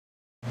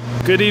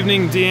Good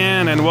evening,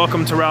 Deann, and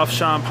welcome to Ralph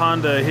Schomp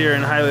Honda here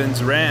in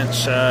Highlands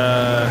Ranch.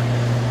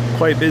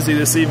 Quite busy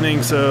this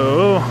evening,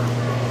 so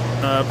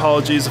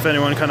apologies if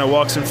anyone kind of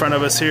walks in front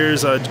of us here.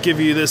 So I'll give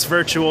you this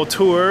virtual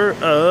tour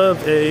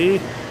of a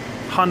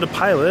Honda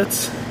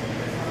Pilot.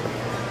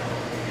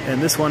 And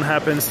this one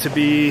happens to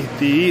be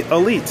the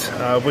Elite,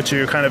 which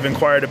you kind of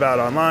inquired about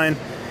online.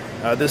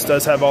 This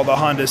does have all the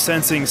Honda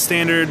sensing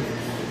standard.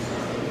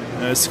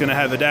 It's going to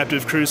have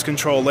adaptive cruise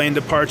control, lane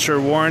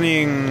departure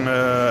warning,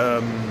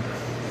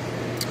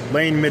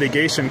 lane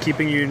mitigation,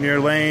 keeping you in your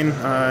lane.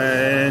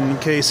 In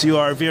case you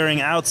are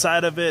veering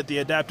outside of it, the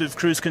adaptive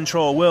cruise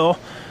control will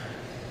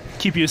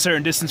keep you a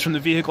certain distance from the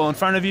vehicle in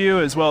front of you,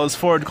 as well as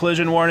forward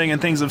collision warning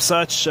and things of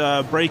such,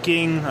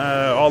 braking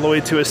all the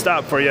way to a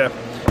stop for you.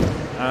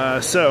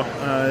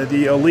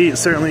 The Elite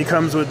certainly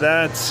comes with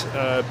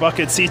that.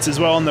 Bucket seats as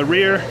well in the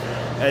rear,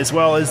 as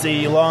well as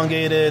the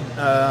elongated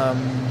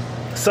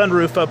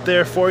sunroof up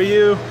there for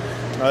you.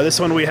 This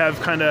one we have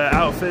kind of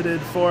outfitted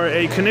for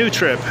a canoe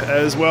trip,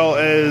 as well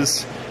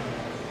as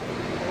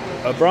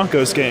a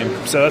Broncos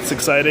game. So that's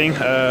exciting.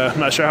 I'm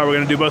not sure how we're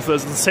going to do both of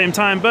those at the same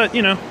time, but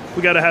you know,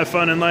 we got to have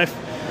fun in life.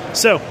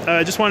 So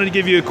I just wanted to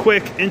give you a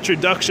quick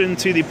introduction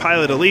to the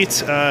Pilot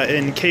Elite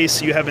in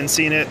case you haven't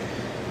seen it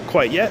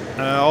quite yet.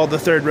 All the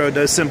third row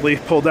does simply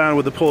pull down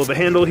with the pull of a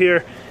handle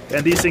here,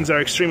 and these things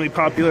are extremely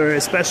popular,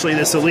 especially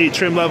this Elite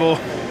trim level.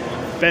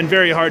 Been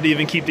very hard to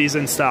even keep these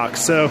in stock.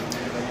 So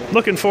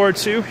looking forward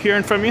to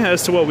hearing from you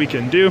as to what we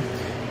can do.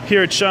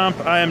 Here at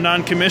Schomp, I am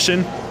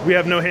non-commissioned. We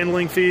have no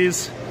handling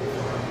fees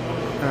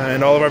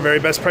and all of our very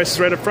best prices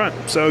right up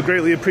front. So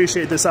greatly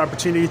appreciate this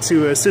opportunity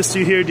to assist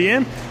you here,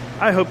 Deann.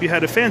 I hope you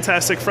had a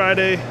fantastic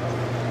Friday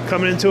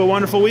coming into a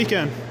wonderful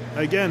weekend.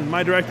 Again,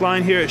 my direct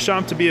line here at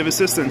Schomp to be of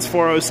assistance,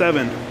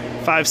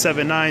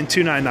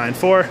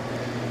 407-579-2994.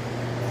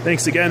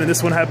 Thanks again, and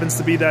this one happens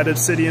to be that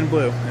Obsidian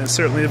Blue, and it's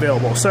certainly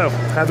available. So,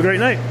 have a great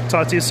night.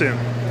 Talk to you soon.